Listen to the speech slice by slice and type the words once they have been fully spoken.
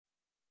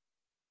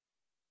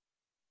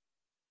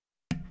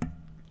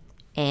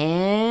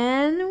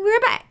And we're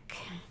back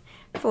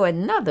for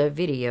another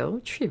video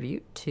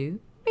tribute to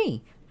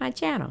me, my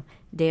channel,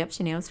 Deb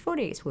Chanel's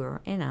 48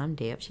 World, and I'm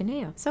Deb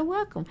Chanel. So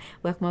welcome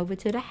over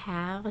to the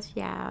house,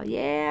 y'all.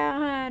 Yeah,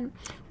 hon.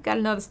 We got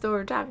another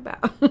story to talk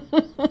about.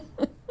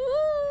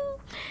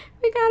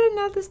 We got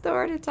another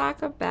story to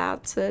talk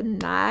about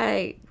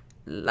tonight.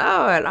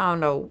 Lord, I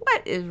don't know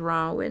what is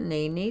wrong with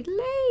Nene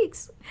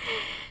Leaks.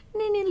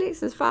 Nene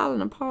Leaks is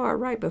falling apart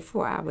right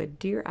before our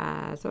dear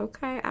eyes,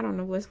 okay? I don't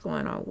know what's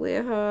going on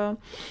with her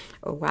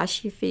or why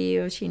she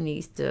feels she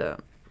needs to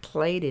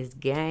play this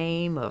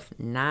game of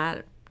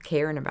not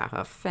caring about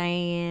her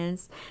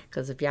fans.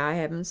 Because if y'all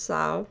haven't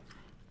saw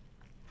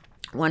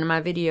one of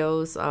my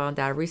videos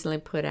that I recently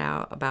put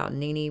out about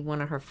Nene,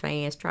 one of her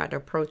fans tried to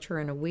approach her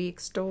in a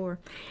wig store,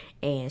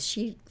 and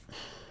she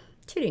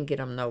didn't get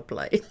them no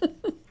play.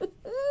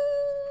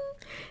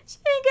 She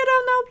didn't get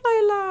on no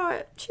play,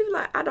 Lord. She was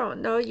like, I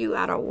don't know you.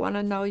 I don't want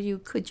to know you.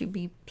 Could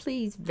you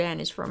please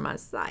vanish from my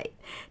sight?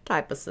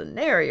 Type of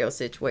scenario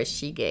situation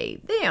she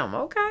gave them,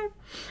 okay?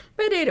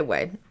 But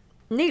anyway,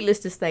 needless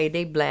to say,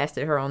 they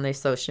blasted her on their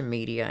social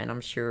media, and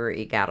I'm sure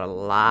it got a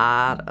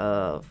lot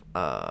of,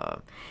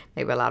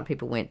 maybe a lot of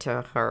people went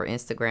to her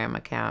Instagram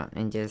account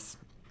and just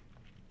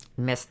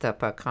messed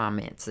up her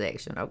comment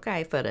section,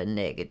 okay, for the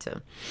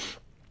negative.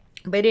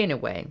 But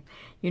anyway,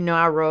 you know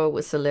I roll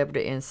with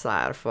Celebrity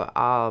Insider for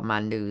all my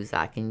news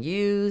I can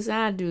use.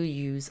 I do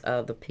use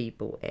other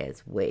people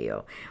as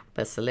well.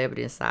 But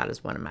Celebrity Insider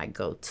is one of my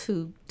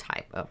go-to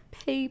type of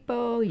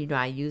people. You know,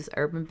 I use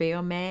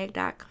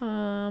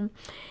urbanbellmag.com.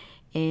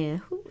 And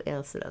who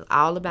else does?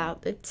 All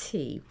About the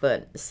Tea.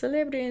 But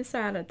Celebrity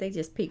Insider, they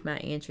just piqued my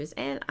interest.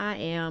 And I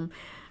am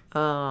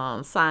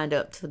signed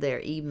up to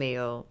their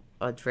email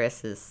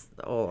addresses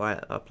or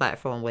a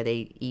platform where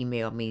they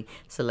email me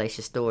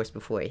salacious stories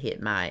before it hit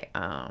my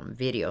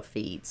video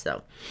feed.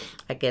 So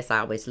I guess I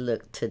always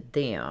look to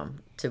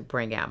them to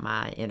bring out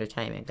my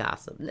entertainment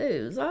gossip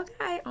news.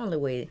 Okay, only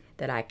way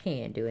that I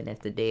can do it, and that's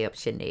the Deb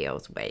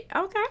Chanel's way.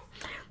 Okay,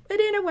 but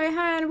anyway,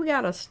 honey, we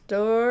got a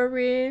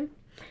story.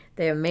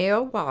 They're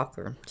Mel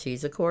Walker.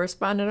 She's a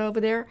correspondent over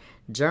there,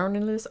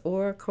 journalist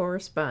or a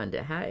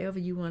correspondent, however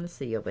you want to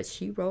see her. But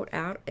she wrote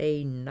out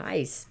a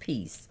nice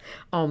piece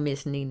on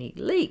Miss Nene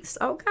Leaks,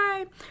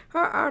 okay? Her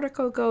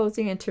article goes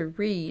in to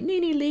read,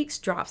 Nene Leaks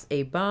drops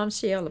a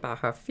bombshell about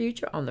her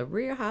future on the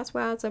Real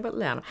Housewives of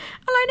Atlanta.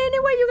 I'm like,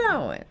 Nene, where you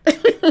going?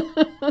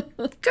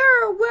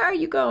 Girl, where are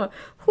you going?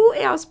 Who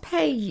else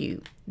pay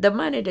you the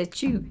money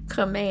that you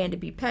command to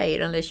be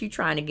paid, unless you're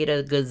trying to get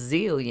a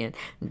gazillion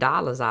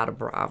dollars out of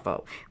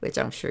Bravo, which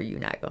I'm sure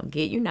you're not going to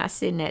get. You're not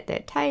sitting at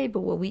that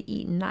table where we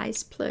eat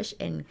nice, plush,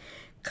 and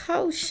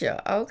kosher,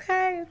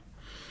 okay?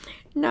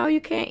 No, you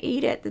can't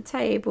eat at the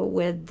table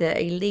where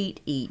the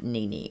elite eat,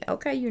 Nene,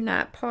 okay? You're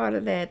not part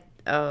of that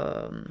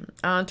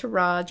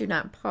entourage. You're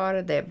not part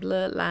of that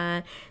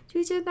bloodline.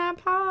 You're just not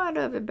part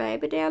of it,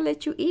 baby. They'll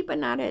let you eat, but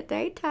not at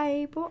their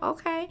table,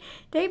 okay?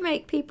 They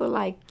make people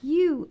like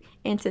you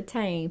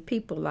entertain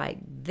people like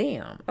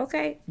them,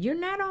 okay? You're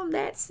not on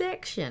that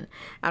section.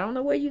 I don't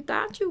know where you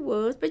thought you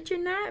was, but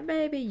you're not,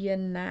 baby. You're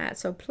not.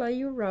 So play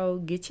your role.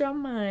 Get your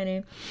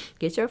money.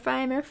 Get your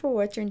fame and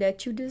fortune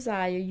that you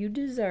desire, you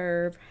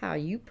deserve, how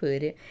you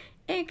put it,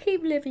 and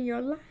keep living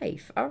your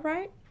life, all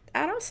right?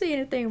 I don't see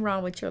anything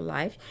wrong with your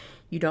life.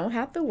 You don't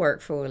have to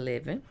work for a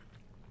living.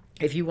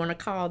 If you want to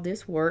call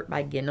this work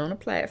by getting on a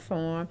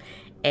platform,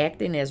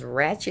 acting as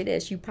ratchet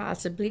as you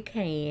possibly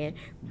can,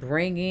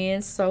 bring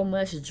in so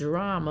much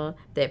drama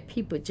that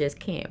people just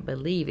can't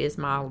believe. It's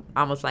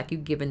almost like you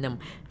giving them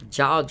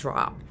jaw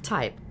drop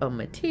type of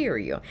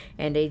material,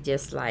 and they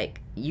just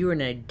like you're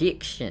an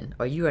addiction,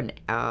 or you're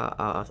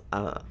a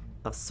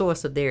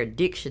source of their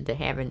addiction to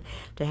having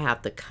to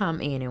have to come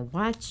in and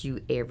watch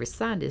you every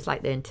Sunday. It's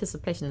like the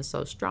anticipation is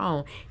so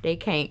strong they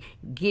can't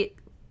get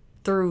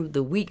through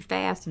the week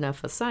fast enough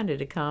for Sunday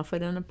to come for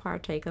them to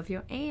partake of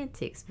your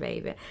antics,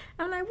 baby.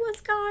 I'm like,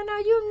 what's going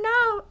on? You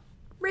know,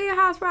 Real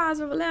Housewives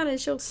of Atlanta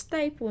is your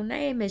staple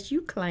name as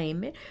you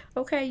claim it.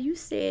 Okay, you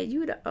said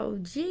you the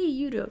OG,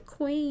 you the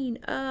queen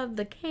of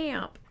the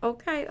camp,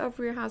 okay, of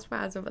Real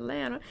Housewives of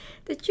Atlanta,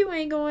 that you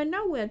ain't going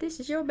nowhere. This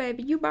is your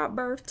baby. You brought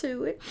birth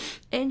to it,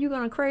 and you're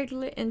going to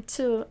cradle it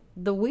until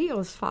the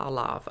wheels fall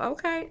off,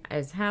 okay?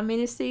 As how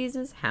many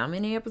seasons, how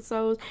many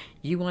episodes,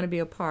 you want to be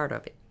a part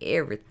of it,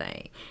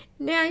 everything.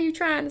 Now you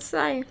trying to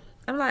say,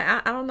 I'm like,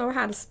 I don't know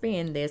how to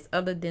spin this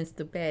other than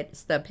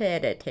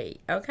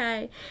stupidity,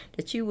 okay?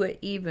 That you would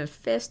even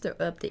fester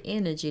up the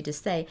energy to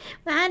say,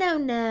 well, I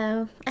don't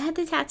know. I have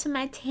to talk to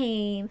my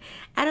team.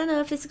 I don't know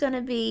if it's going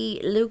to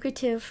be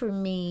lucrative for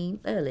me,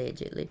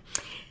 allegedly,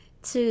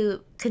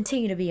 to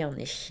continue to be on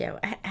this show.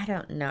 I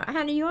don't know.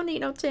 Honey, you don't need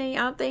no team.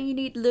 I don't think you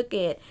need to look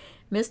at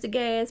Mr.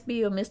 Gas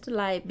Bill, Mr.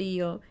 Light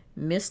Bill,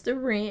 Mr.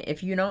 Rent,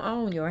 if you don't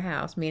own your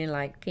house, meaning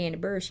like Candy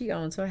Bird, she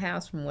owns her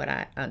house from what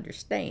I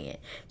understand.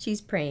 She's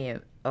paying,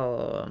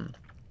 what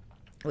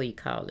do you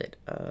call it?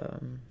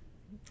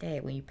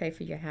 Dad, when you pay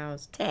for your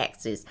house,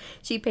 taxes.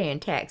 She paying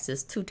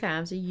taxes 2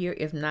 times a year,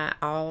 if not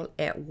all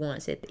at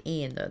once at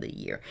the end of the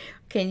year.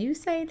 Can you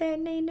say that,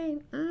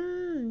 Nene?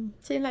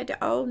 Seem like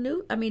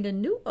the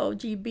new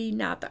OGB,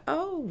 not the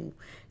old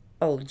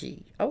OG.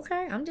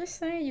 Okay, I'm just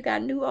saying you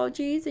got new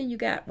OGs and you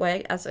got,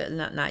 well, I said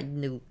not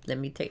new. Let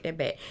me take that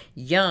back.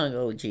 Young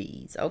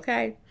OGs.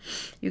 Okay,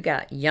 you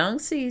got young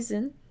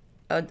season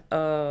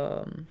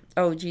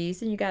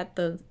OGs, and you got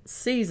the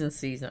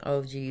season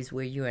OGs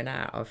where you and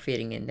I are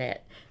fitting in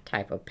that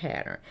type of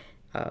pattern,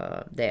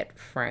 that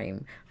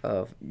frame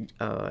of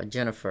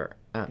gender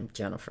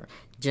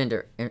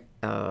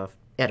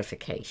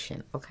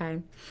edification.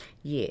 Okay,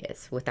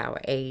 yes, with our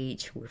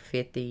age, we're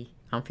 50.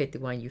 I'm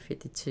 51. You're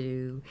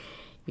 52.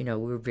 You know,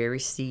 we're very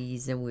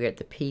seasoned. We're at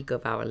the peak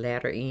of our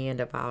latter end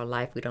of our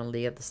life. We don't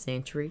live the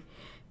century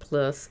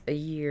plus a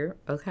year.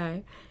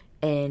 Okay.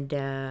 And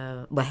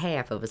well,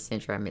 half of a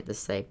century, I meant to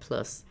say,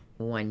 plus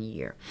 1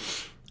 year.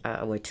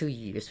 Well, 2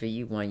 years for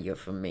you, 1 year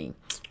for me.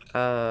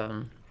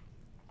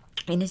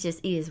 And it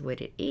just is what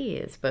it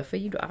is. But for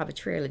you to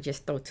arbitrarily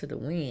just throw to the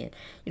wind,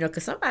 you know,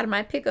 because somebody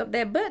might pick up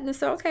that button and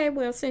say, okay,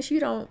 well, since you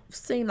don't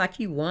seem like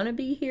you want to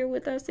be here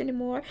with us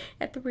anymore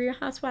at the Real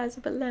Housewives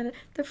of Atlanta,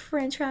 the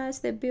franchise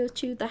that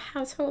built you, the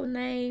household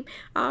name,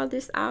 all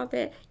this, all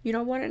that, you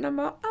don't want it no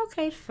more?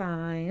 Okay,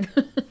 fine.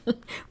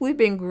 We've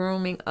been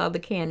grooming other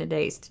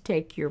candidates to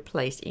take your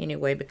place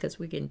anyway, because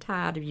we're getting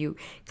tired of you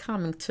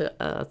coming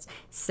to us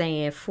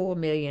saying 4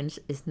 million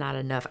is not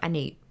enough. I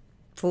need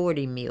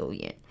 40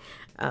 million.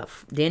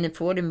 Then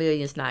 40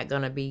 million is not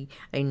going to be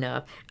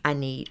enough. I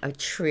need 1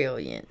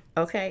 trillion.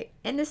 Okay?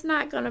 And it's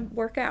not going to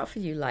work out for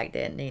you like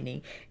that,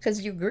 Nene,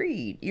 because you're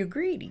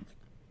greedy.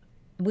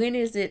 When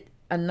is it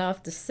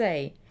enough to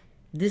say,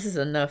 this is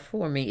enough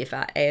for me if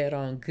I add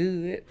on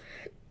good,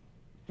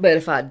 but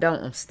if I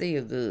don't, I'm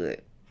still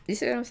good? You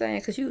see what I'm saying?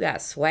 Because you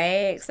got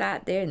swags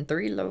out there in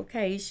 3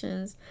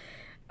 locations.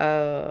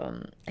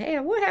 Hey,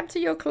 what happened to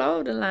your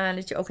clothing line?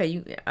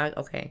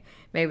 Okay,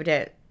 maybe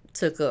that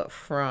took up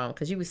from,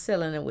 because you were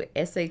selling it with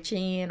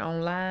SHN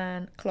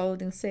online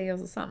clothing sales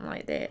or something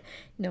like that.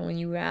 You know, when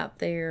you were out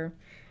there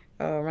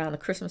around the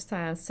Christmas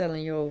time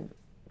selling your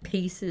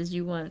pieces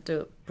you wanted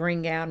to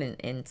bring out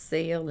and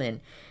sell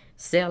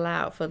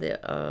out for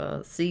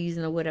the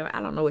season or whatever.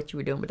 I don't know what you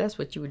were doing, but that's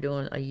what you were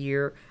doing a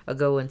year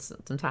ago and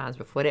sometimes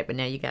before that. But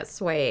now you got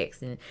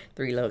swags in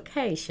 3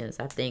 locations.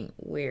 I think,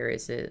 where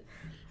is it?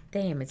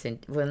 Damn, it's in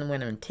one of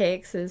them in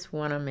Texas,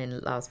 one of them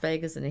in Las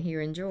Vegas, and here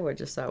in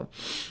Georgia. So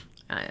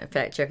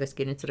fact checkers,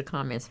 get into the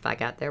comments if I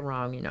got that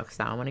wrong, you know, because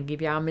I don't want to give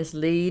y'all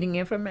misleading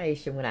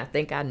information when I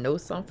think I know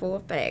something for a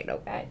fact,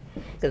 okay?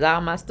 Because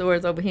all my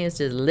stories over here is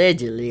just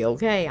allegedly,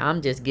 okay?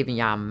 I'm just giving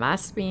y'all my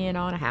spin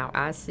on how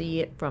I see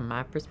it from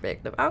my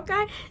perspective,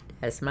 okay?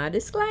 That's my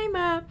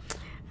disclaimer,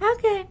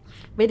 okay?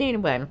 But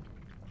anyway,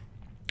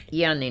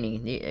 yeah,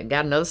 Nene,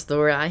 got another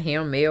story. I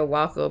hear Mel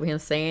walk over here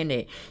saying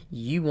that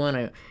you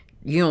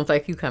don't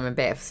think you coming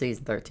back for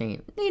season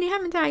 13. Nene, how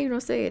many times you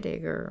don't say it there,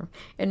 girl?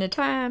 And the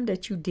time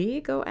that you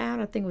did go out,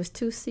 I think it was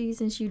 2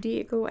 seasons you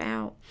did go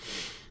out.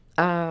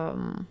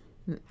 And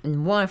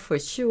one for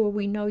sure,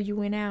 we know you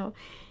went out.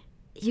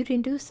 You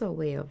didn't do so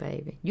well,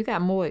 baby. You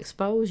got more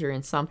exposure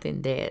in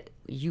something that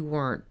you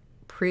weren't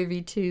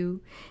privy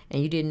to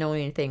and you didn't know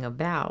anything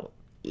about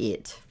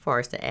it, as far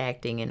as the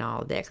acting and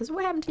all that. Because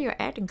what happened to your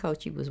acting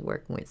coach you was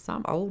working with?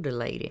 Some older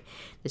lady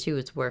that you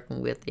was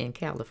working with in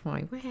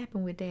California. What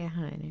happened with that,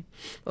 honey?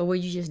 Or were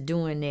you just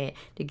doing that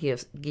to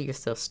give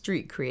yourself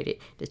street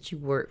credit that you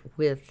work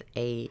with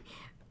a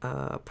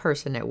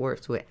person that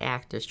works with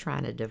actors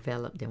trying to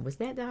develop them? Was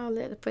that all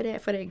that for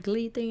that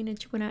Glee thing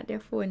that you went out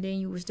there for, and then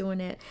you was doing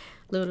that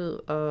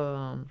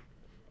little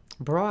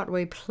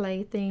Broadway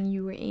play thing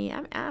you were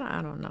in?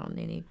 I don't know,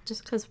 Nene.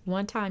 Just because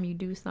one time you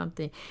do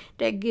something,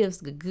 that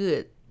gives a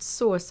good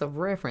source of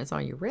reference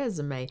on your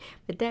resume,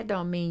 but that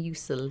don't mean you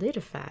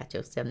solidified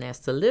yourself. Now,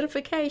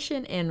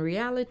 solidification in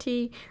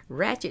reality,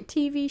 ratchet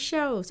TV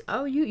shows,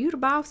 oh, you the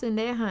boss in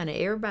there, honey.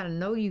 Everybody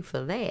know you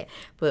for that.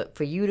 But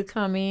for you to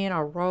come in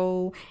a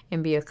role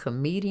and be a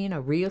comedian,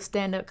 a real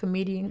stand-up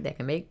comedian that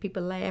can make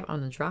people laugh on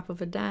the drop of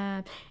a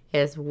dime,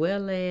 as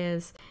well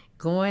as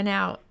going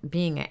out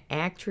being an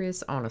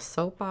actress on a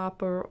soap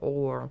opera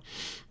or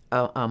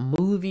a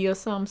movie of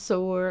some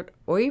sort,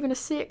 or even a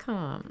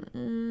sitcom,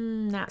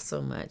 not so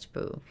much,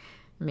 boo.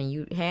 I mean,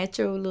 you had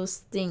your little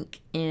stink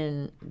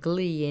in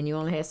Glee and you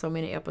only had so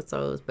many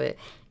episodes, but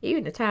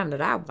even the time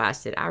that I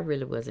watched it, I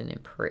really wasn't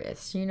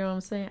impressed. You know what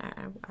I'm saying?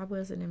 I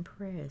wasn't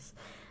impressed.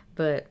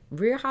 But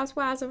Real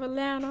Housewives of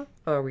Atlanta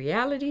or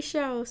reality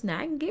shows, now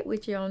I can get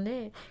with you on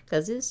that,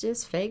 because it's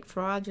just fake,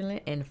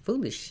 fraudulent, and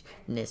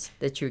foolishness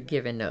that you're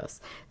giving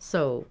us.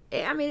 So,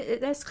 I mean,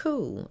 that's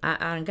cool.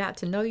 I got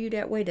to know you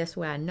that way. That's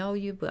why I know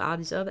you. But all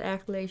these other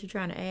accolades you're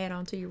trying to add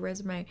onto your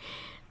resume,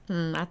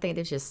 I think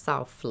that's just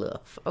soft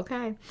fluff,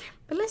 okay?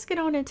 But let's get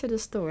on into the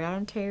story. I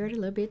done tarried a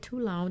little bit too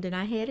long than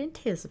I had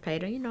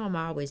anticipated. You know I'm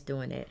always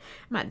doing that.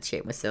 I might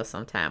check myself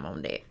sometime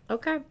on that,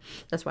 okay?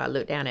 That's why I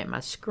look down at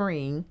my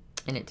screen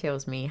and it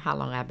tells me how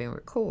long I've been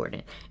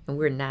recording, and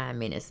we're 9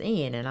 minutes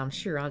in, and I'm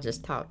sure I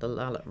just talked a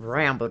lot,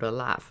 rambled a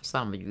lot for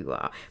some of you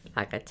all.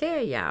 Like I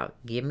tell y'all,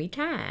 give me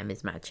time.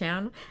 It's my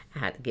channel. I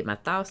have to get my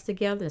thoughts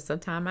together, and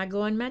sometimes I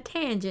go in my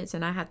tangents,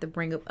 and I have to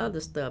bring up other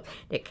stuff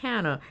that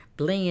kind of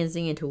blends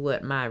into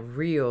what my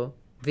real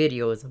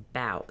video is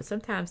about. But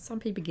sometimes some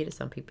people get it,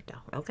 some people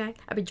don't. Okay,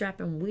 I be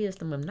dropping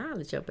wisdom of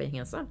knowledge up in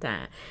here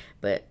sometimes,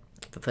 but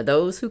for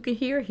those who can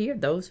hear, hear.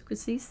 Those who can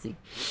see, see.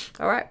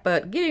 All right,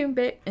 but getting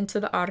back into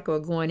the article,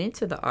 going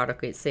into the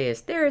article, it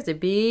says there is a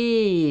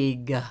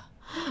big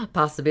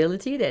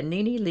possibility that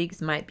Nene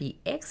Leakes might be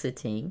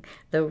exiting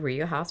the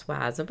Real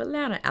Housewives of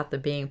Atlanta after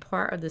being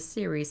part of the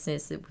series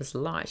since it was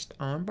launched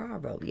on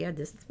Bravo. Yeah,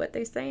 this is what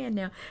they're saying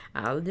now.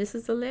 All of this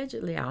is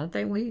allegedly. I don't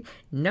think we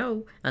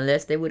know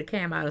unless they would have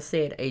come out and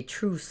said a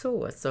true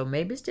source. So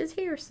maybe it's just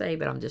hearsay,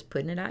 but I'm just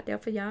putting it out there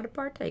for y'all to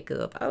partake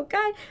of.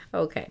 Okay?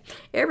 Okay.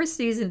 Every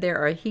season there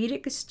are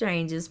heated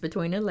exchanges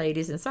between the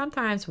ladies, and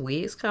sometimes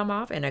wigs come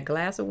off and a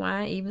glass of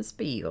wine even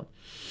spill.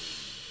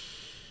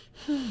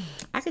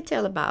 I could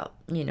tell about,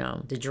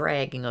 the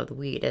dragging of the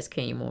wig. That's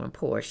Kenya and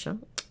Portia.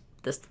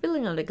 The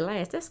spilling of the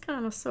glass, that's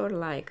kind of sort of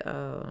like,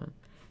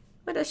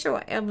 what that show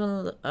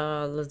Evan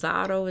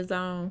Lozado is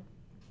on?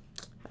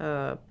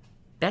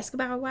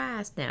 Basketball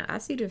Wives now. I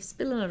see the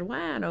spilling of the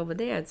wine over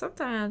there. And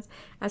sometimes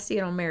I see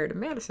it on Married to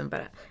Medicine,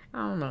 but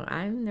I don't know.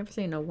 I've never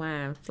seen no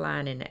wine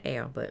flying in the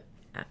air, but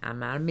I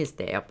might have missed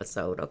that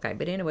episode. Okay,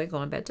 but anyway,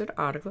 going back to the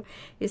article,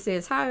 it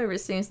says, however, it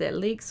seems that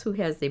Leakes, who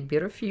has a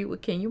bitter feud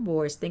with Kenya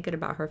Moore, is thinking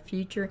about her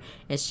future,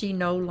 and she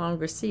no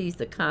longer sees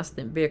the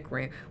constant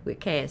bickering with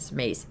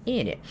castmates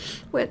in it.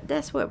 Well,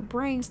 that's what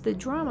brings the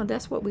drama.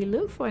 That's what we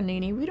look for,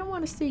 Nene. We don't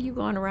want to see you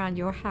going around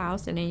your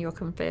house and in your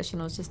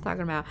confessionals just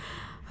talking about,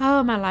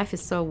 oh, my life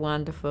is so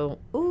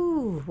wonderful.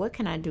 Ooh, what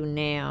can I do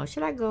now?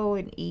 Should I go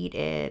and eat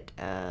at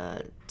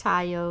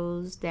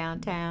Tayo's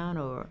downtown,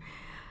 or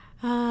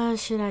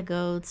should I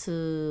go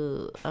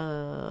to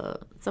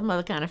some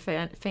other kind of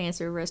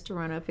fancy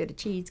restaurant up here, the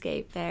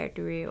Cheesecake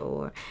Factory,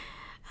 or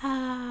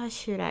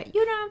should I,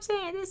 you know what I'm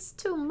saying? It's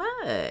too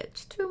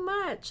much, too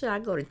much. Should I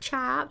go to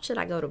Chop? Should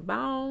I go to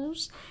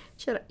Bones?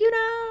 Should I,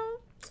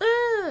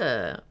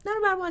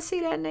 nobody want to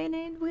see that,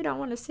 Nene. We don't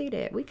want to see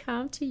that. We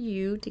come to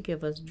you to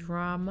give us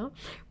drama.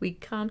 We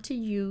come to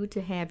you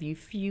to have you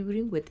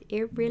feuding with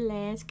every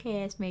last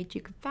castmate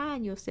you can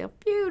find yourself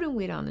feuding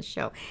with on the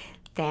show.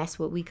 That's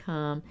what we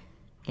come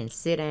and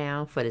sit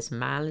down for, this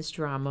mindless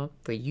drama,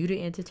 for you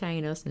to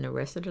entertain us and the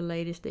rest of the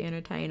ladies to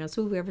entertain us,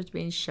 whoever's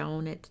been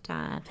shown at the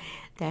time.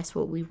 That's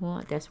what we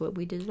want. That's what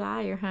we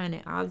desire,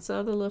 honey. All this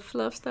other little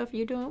fluff stuff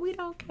you're doing, we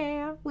don't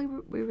care. We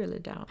really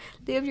don't.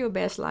 Live your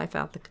best life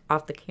off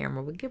the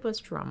camera, but give us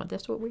drama.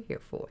 That's what we're here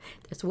for.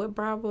 That's what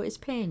Bravo is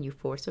paying you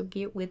for. So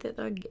get with it,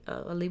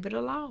 or leave it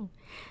alone.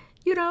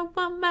 You don't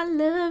want my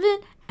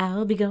loving,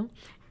 I'll be gone.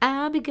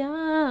 I'll be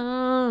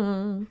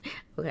gone.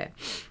 Okay.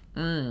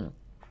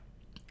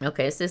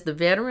 Okay, it says the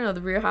veteran of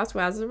the Real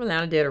Housewives of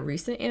Atlanta did a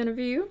recent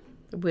interview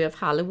with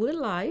Hollywood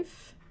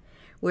Life,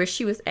 where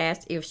she was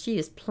asked if she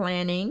is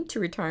planning to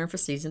return for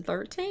season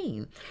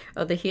 13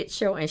 of the hit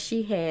show, and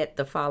she had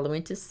the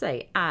following to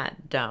say: I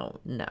don't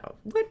know.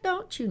 What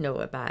don't you know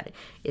about it?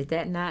 Is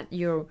that not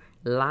your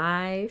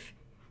live,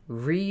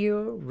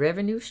 real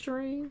revenue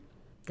stream?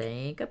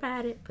 Think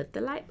about it. Put the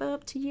light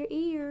bulb to your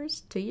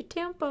ears, to your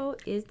tempo.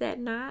 Is that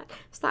not?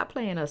 Stop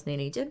playing us,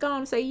 Nene. Just go on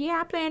and say,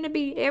 yeah, I plan to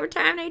be there. Every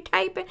time they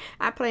tape it,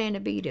 I plan to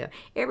be there.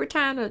 Every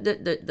time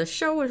the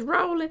show is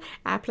rolling,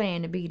 I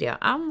plan to be there.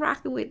 I'm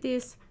rocking with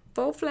this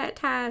 4 flat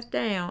tires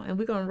down, and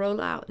we're going to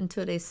roll out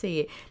until they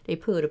say it. They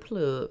pull the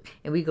plug,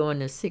 and we go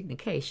into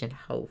syndication,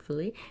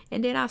 hopefully.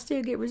 And then I'll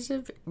still get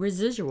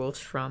residuals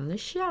from the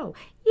show.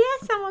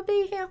 Yes, I'm going to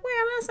be here.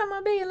 Where else I'm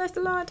going to be unless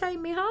the Lord take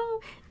me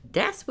home?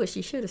 That's what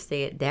she should have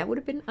said. That would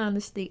have been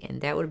honesty,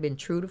 and that would have been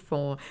true to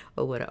form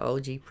of what an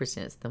OG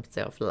presents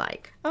themselves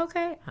like.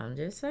 Okay, I'm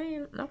just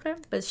saying. Okay,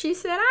 but she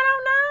said,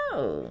 I don't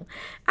know.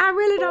 I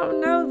really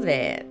don't know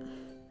that.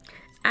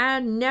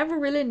 I never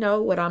really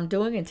know what I'm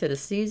doing until the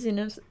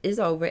season is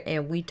over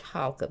and we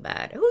talk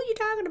about it. Who you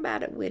talking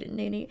about it with,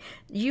 Nene?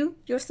 You,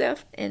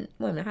 yourself, and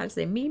women. How to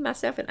say me,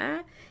 myself, and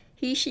I?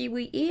 He, she,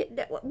 we, it.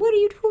 Who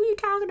you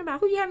talking about?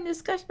 Who you having a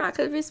discussion about?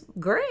 Because if it's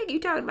Greg you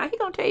talking about, he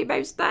gonna tell you,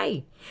 baby,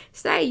 stay.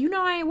 Stay. You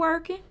know I ain't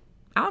working.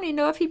 I don't even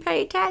know if he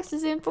paid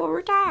taxes in for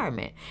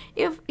retirement.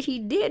 If he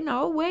didn't,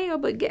 oh well,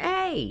 but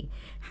hey,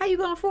 how you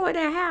gonna afford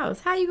that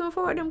house? How you gonna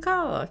afford them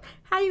cars?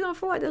 How you gonna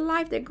afford the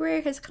life that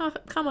Greg has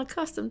come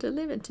accustomed to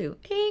living to?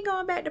 He ain't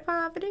going back to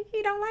poverty.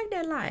 He don't like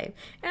that life.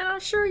 And I'm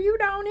sure you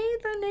don't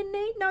either. And then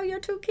they know your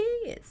 2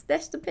 kids.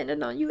 That's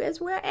dependent on you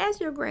as well as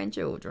your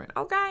grandchildren.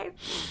 Okay?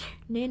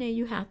 Nene,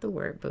 you have to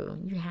work, boo.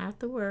 You have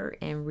to work.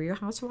 And Real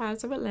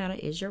Housewives of Atlanta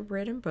is your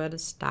bread and butter.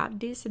 Stop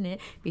dissing it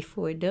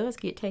before it does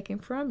get taken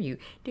from you.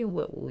 Then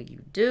what will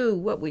you do?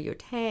 What will your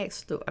tag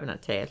store, I'm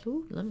not tag,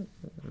 let me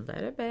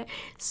let it back.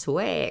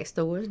 Swag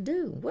stores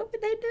do? What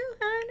would they do,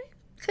 honey?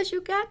 Because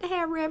you got to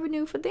have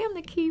revenue for them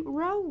to keep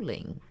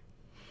rolling.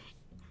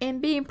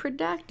 and being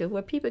productive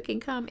where people can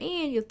come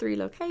in your 3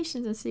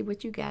 locations and see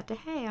what you got to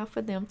have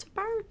for them to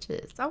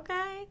purchase.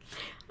 Okay,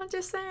 I'm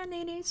just saying,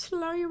 Nene,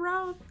 slow your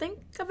roll, think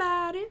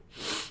about it.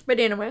 But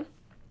anyway,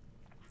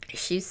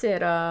 she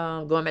said,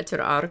 going back to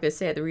the article, it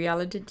said the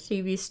reality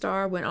TV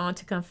star went on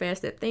to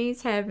confess that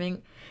things have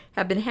been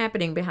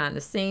happening behind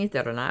the scenes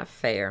that are not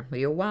fair.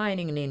 You're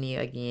whining, Nene,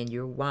 again.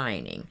 You're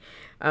whining.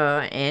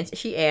 And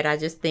she added, I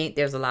just think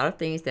there's a lot of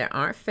things that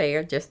aren't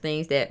fair, just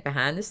things that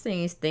behind the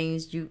scenes,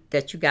 things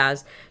that you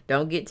guys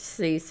don't get to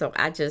see. So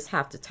I just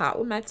have to talk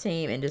with my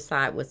team and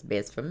decide what's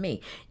best for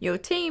me. Your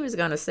team is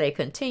going to say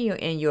continue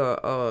in your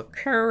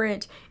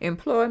current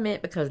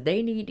employment because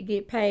they need to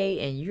get paid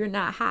and you're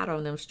not hot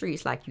on them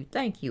streets like you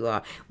think you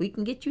are. We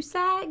can get you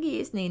side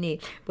gigs, Nene,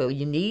 but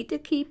you need to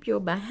keep your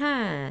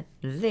behind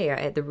there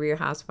at the Real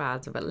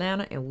Housewives of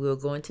Atlanta, and we'll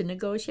go into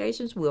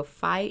negotiations. We'll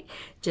fight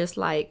just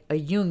like a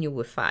union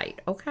would fight,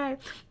 okay?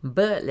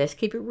 But let's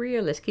keep it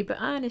real. Let's keep it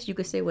honest. You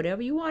can say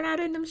whatever you want out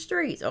in them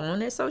streets on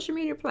that social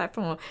media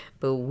platform,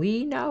 but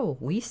we know,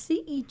 we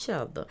see each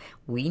other.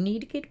 We need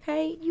to get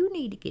paid. You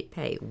need to get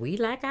paid. We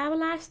like our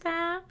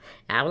lifestyle.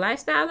 Our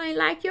lifestyle ain't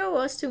like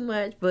yours too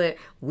much, but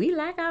we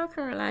like our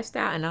current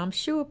lifestyle, and I'm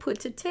sure put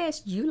to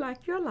test, you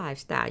like your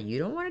lifestyle. You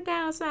don't want to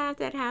downsize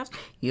that house.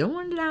 You don't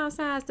want to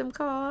downsize them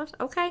cars.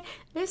 Okay,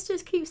 let's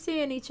just keep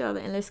seeing each other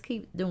and let's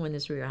keep doing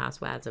this Real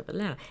Housewives of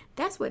Atlanta.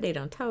 That's what they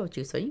done told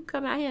you. So you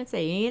come out here and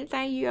say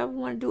anything you ever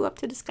want to do up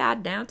to the sky,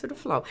 down to the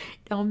floor.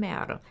 Don't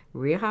matter.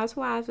 Real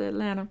Housewives of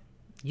Atlanta,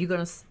 you're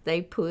going to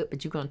stay put,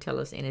 but you're going to tell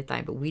us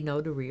anything. But we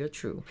know the real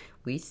truth.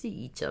 We see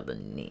each other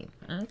then.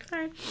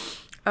 Okay.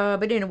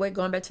 But anyway,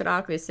 going back to the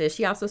article, it says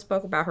she also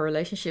spoke about her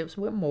relationships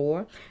with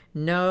Moore.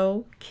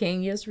 No,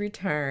 Kenya's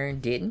return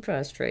didn't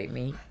frustrate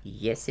me.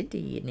 Yes, it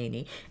did,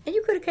 Nene. And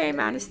you could have came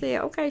out and said,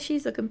 okay,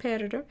 she's a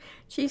competitor.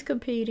 She's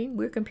competing.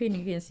 We're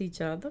competing against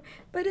each other.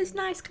 But it's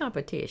nice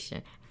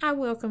competition. I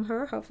welcome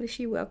her. Hopefully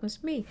she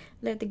welcomes me.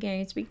 Let the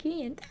games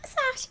begin. That's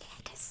all she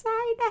had to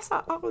say. That's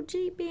all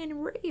OG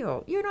being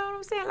real. You know what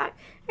I'm saying? Like,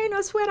 ain't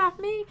no sweat off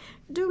me.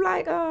 Do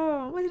like,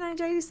 what's the name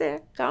Jay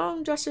said? Go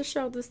on, brush your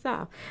shoulders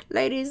off.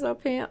 Ladies or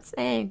pimps,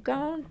 and go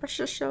on, brush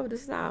your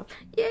shoulders off.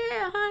 Yeah,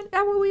 honey,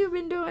 that's what we've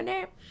been doing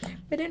there.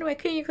 But anyway,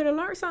 Kenya could have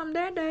learned something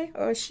that day,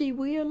 or she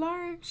will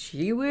learn.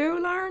 She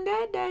will learn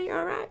that day,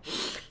 all right?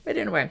 But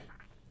anyway,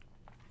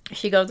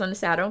 she goes on to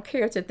say, I don't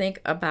care to think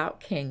about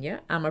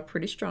Kenya. I'm a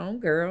pretty strong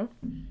girl.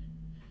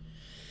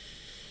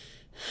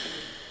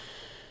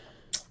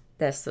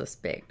 That's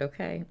suspect,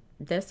 okay?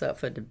 That's up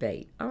for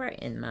debate. All right,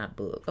 in my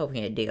book. Over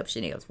here, Deb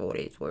Chanel's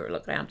 40s word.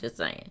 Look, I'm just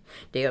saying.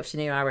 Deb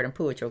Chanel already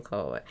pulled your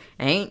card.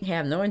 I ain't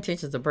have no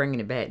intentions of bringing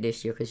it back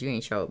this year because you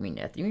ain't showed me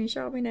nothing. You ain't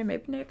showed me that.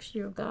 Maybe next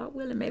year. God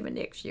willing, maybe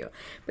next year.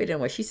 But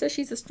anyway, she says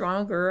she's a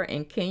strong girl,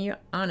 and Kenya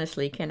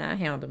honestly cannot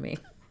handle me.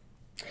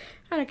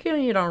 Honey,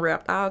 Kenya don't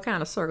wrap all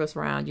kind of circles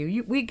around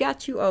you. We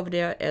got you over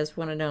there as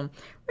one of them.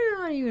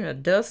 What are you, in a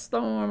dust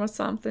storm or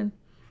something?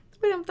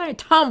 What them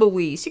things?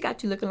 Tumbleweed. She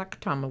got you looking like a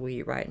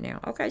tumbleweed right now.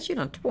 Okay, she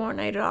done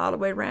tornadoed all the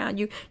way around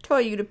you,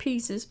 tore you to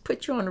pieces,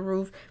 put you on the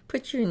roof,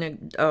 put you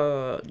in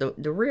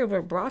the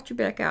river, brought you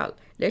back out,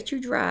 let you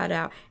dry it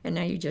out, and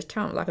now you just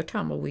tumble like a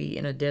tumbleweed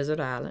in a desert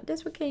island.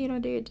 That's what Kenya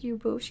done did to you,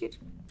 boo. She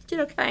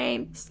done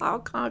came, saw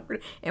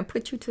concrete, and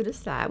put you to the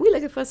side. We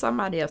looking for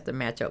somebody else to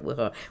match up with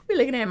her. We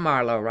looking at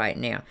Marlo right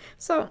now.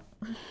 So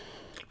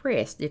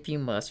rest if you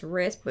must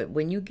rest, but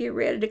when you get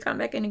ready to come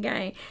back in the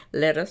game,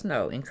 let us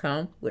know and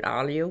come with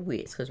all of your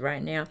wits, because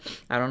right now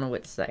I don't know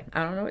what to say.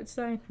 I don't know what to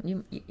say.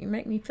 You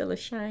make me feel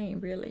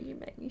ashamed, really. You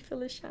make me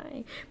feel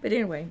ashamed. But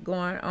anyway,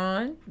 going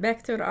on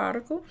back to the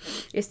article,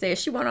 it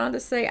says she went on to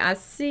say, I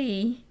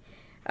see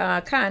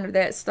kind of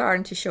that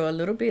starting to show a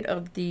little bit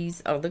of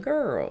these other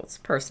girls'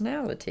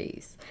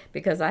 personalities,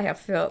 because I have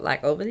felt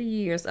like over the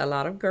years a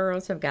lot of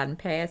girls have gotten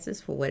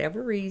passes for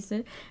whatever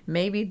reason.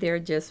 Maybe there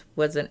just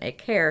wasn't a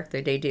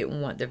character they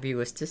didn't want the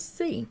viewers to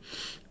see.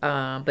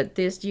 But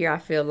this year I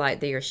feel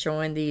like they are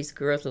showing these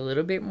girls a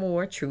little bit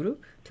more true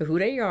to who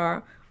they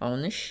are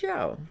on the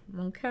show.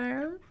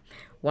 Okay.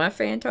 One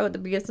fan told the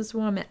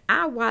businesswoman,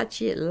 I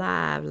watched it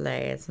live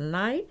last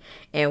night,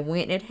 and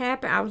when it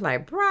happened, I was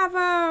like,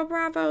 bravo,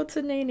 bravo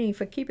to Nene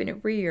for keeping it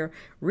real,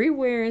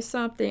 re-wearing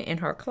something in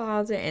her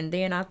closet, and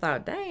then I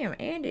thought, damn,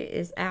 Andy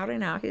is out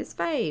and out his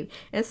fave.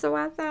 And so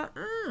I thought,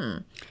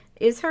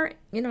 is her,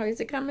 is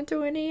it coming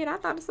to an end? I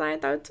thought the same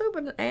thing too,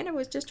 but Andy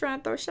was just trying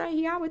to throw shade.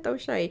 He always throw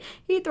shade.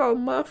 He throw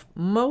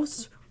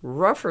most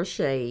rougher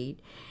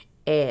shade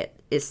at,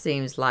 it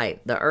seems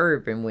like, the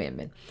urban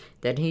women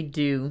than he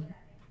do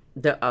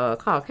the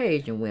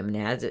Caucasian women.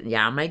 Now,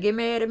 y'all may get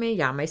mad at me,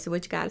 y'all may say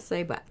what you got to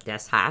say, but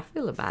that's how I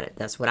feel about it.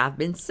 That's what I've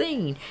been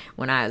seeing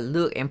when I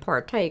look and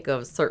partake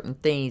of certain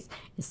things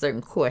and certain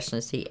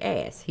questions he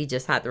asks. He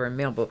just had to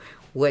remember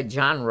what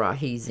genre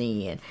he's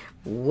in,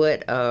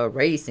 what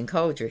race and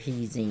culture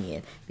he's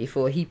in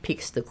before he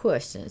picks the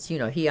questions.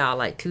 He all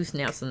like two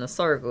snaps in a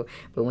circle,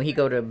 but when he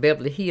go to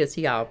Beverly Hills,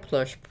 he all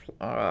plush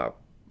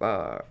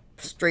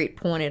straight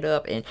pointed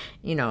up, and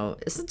you know,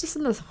 it's just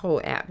another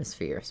whole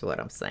atmosphere. Is what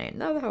I'm saying.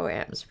 Another whole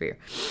atmosphere.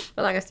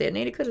 But like I said,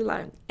 Nene could have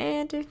like,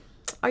 Andy,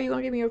 are you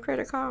gonna give me your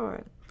credit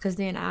card? Because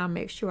then I'll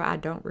make sure I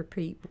don't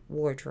repeat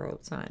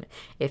wardrobes, honey.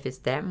 If it's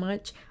that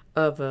much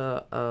of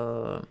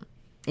a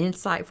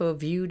insightful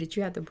view that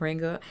you have to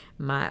bring up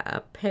my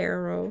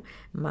apparel,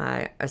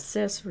 my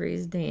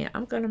accessories, then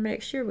I'm going to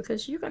make sure,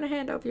 because you're going to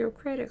hand over your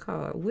credit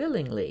card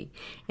willingly.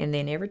 And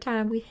then every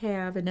time we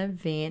have an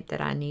event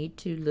that I need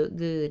to look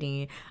good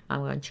in,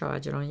 I'm going to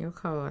charge it on your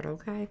card,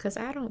 okay? Because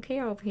I don't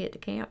care over here at the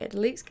camp. At the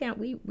Leaks camp,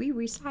 we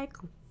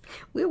recycle.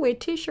 We'll wear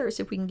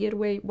t-shirts if we can get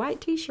away, white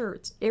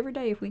t-shirts every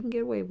day if we can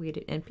get away with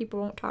it. And people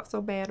won't talk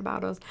so bad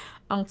about us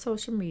on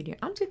social media.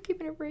 I'm just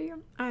keeping it real.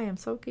 I am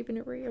so keeping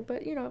it real.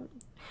 But, you know,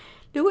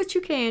 do what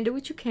you can. Do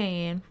what you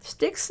can.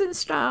 Sticks and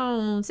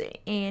stones,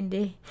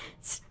 Andy.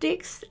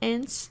 Sticks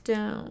and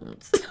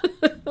stones.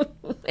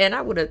 And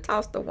I would have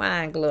tossed the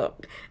wine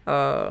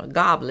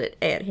goblet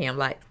at him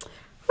like,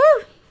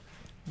 whew.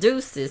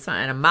 Deuces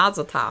and a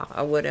mazel tov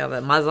or whatever,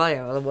 mazel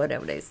or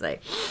whatever they say.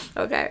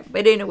 Okay,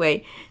 but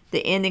anyway,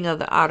 the ending of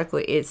the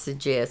article, it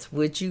suggests,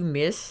 would you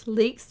miss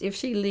Leaks if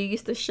she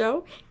leaves the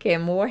show?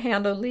 Can Moore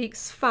handle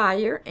Leaks'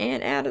 fire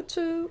and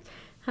attitude?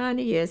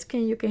 Honey, yes,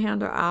 you can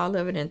handle all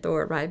of it and throw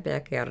it right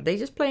back at her. They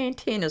just playing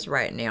tennis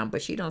right now,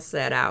 but she done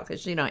sat out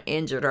because she done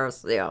injured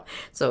herself.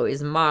 So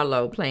it's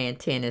Marlo playing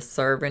tennis,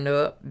 serving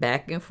up,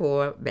 back and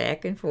forth,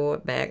 back and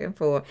forth, back and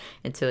forth,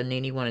 until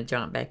Nene want to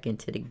jump back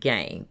into the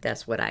game.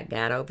 That's what I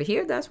got over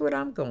here. That's what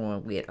I'm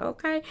going with,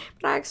 okay?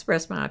 But I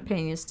express my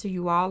opinions to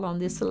you all on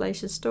this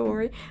salacious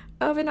story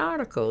of an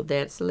article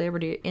that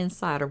Celebrity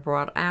Insider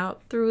brought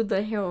out through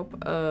the help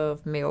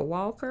of Mel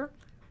Walker.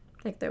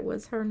 I think that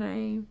was her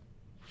name.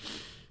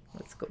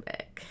 Let's go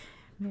back.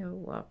 Mel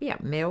Walker. Yeah,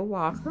 Mel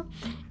Walker.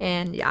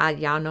 And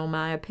y'all know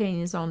my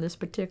opinions on this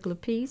particular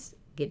piece.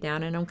 Get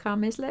down in them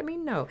comments. Let me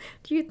know.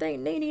 Do you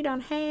think Nene done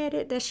had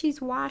it? That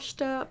she's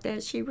washed up?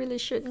 That she really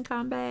shouldn't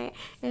come back?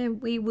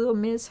 And we will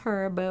miss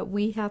her, but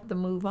we have to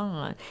move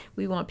on.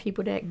 We want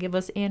people that give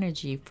us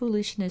energy,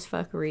 foolishness,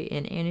 fuckery,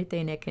 and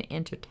anything that can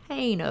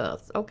entertain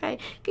us. Okay?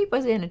 Keep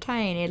us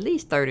entertained at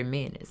least 30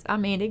 minutes. I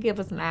mean, they give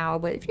us an hour,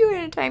 but if you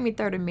entertain me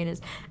 30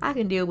 minutes, I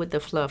can deal with the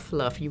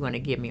fluff you want to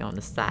give me on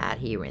the side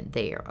here and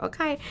there.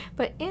 Okay?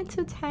 But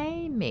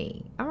entertain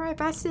me. All right?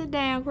 If I sit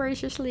down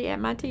graciously at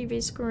my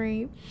TV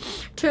screen,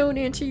 tune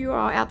into you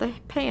all after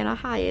paying a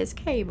high-ass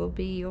cable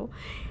bill,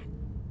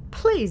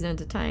 please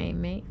entertain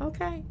me,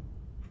 okay?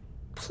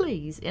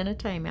 Please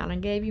entertain me. I done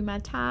gave you my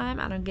time.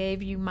 I done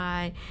gave you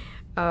my,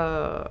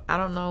 I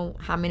don't know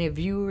how many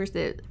viewers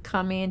that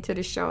come into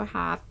the show,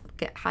 how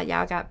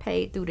y'all got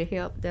paid through the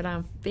help that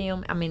I'm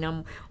filming. I mean,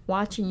 I'm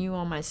watching you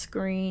on my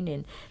screen,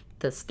 and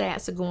the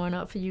stats are going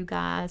up for you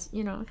guys.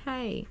 You know,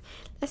 hey,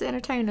 let's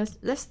entertain us.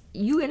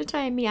 You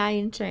entertain me, I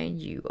entertain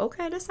you.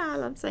 Okay, that's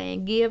all I'm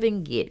saying. Give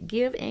and get.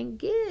 Give and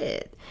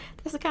get.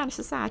 That's the kind of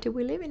society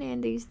we're living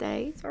in these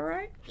days, all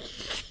right?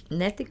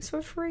 Nothing's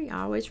for free.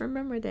 Always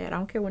remember that. I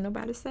don't care what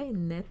nobody say.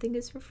 Nothing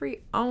is for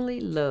free.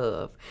 Only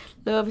love.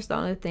 Love is the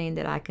only thing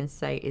that I can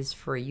say is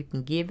free. You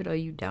can give it or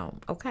you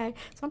don't, okay?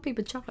 Some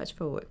people charge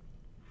for it.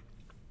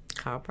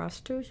 Called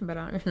prostitution, but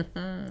I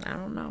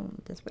don't know.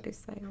 That's what they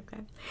say,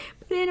 okay?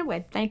 But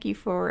anyway, thank you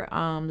for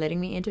letting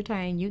me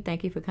entertain you.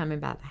 Thank you for coming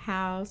by the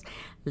house,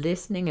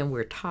 listening, and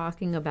we're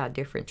talking about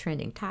different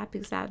trending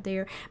topics out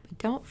there. But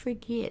don't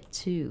forget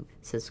to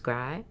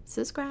subscribe,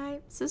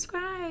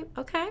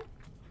 okay?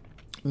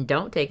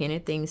 Don't take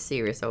anything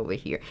serious over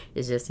here.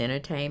 It's just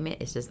entertainment.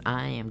 It's just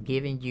I am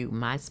giving you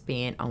my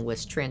spin on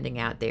what's trending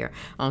out there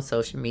on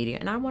social media.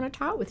 And I want to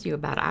talk with you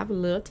about it. I would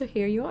love to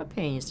hear your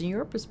opinions and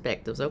your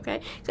perspectives,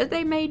 okay? Because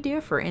they may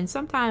differ. And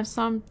sometimes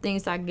some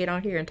things I get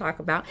on here and talk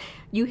about,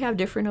 you have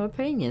different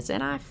opinions.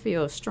 And I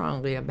feel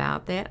strongly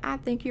about that. I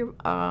think your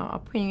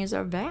opinions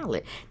are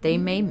valid. They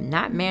may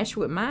not match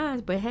with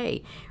mine, but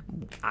hey,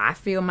 I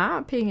feel my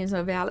opinions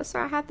are valid, so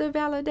I have to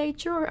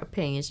validate your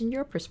opinions and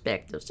your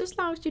perspectives, just as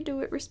long as you do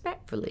it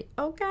respectfully,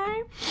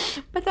 okay?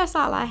 But that's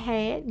all I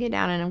had. Get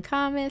down in them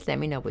comments. Let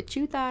me know what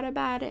you thought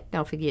about it.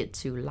 Don't forget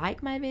to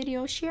like my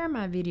videos, share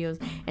my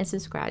videos, and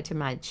subscribe to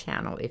my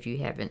channel if you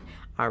haven't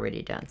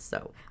already done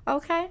so,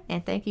 okay?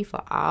 And thank you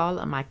for all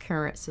of my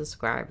current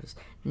subscribers,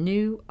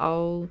 new,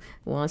 old,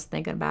 ones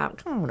thinking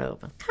about, come on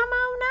over.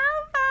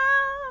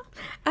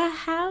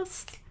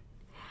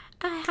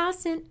 A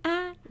house and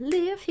I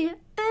live here.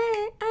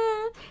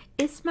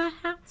 It's my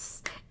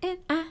house and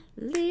I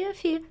live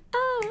here.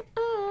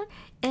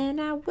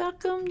 And I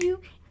welcome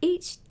you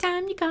each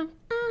time you come.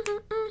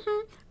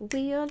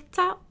 We'll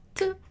talk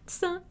till the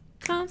sun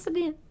comes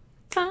in,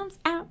 comes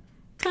out,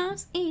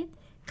 comes in,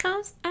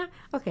 comes out.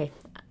 Okay,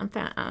 I'm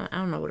fine. I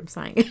don't know what I'm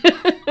saying.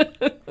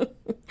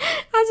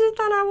 I just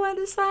thought I wanted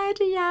to say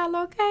to y'all,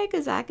 okay?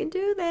 Because I can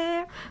do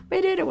that.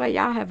 But anyway,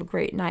 y'all have a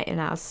great night, and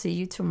I'll see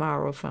you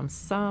tomorrow from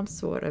some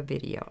sort of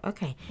video.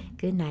 Okay,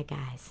 good night,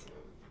 guys.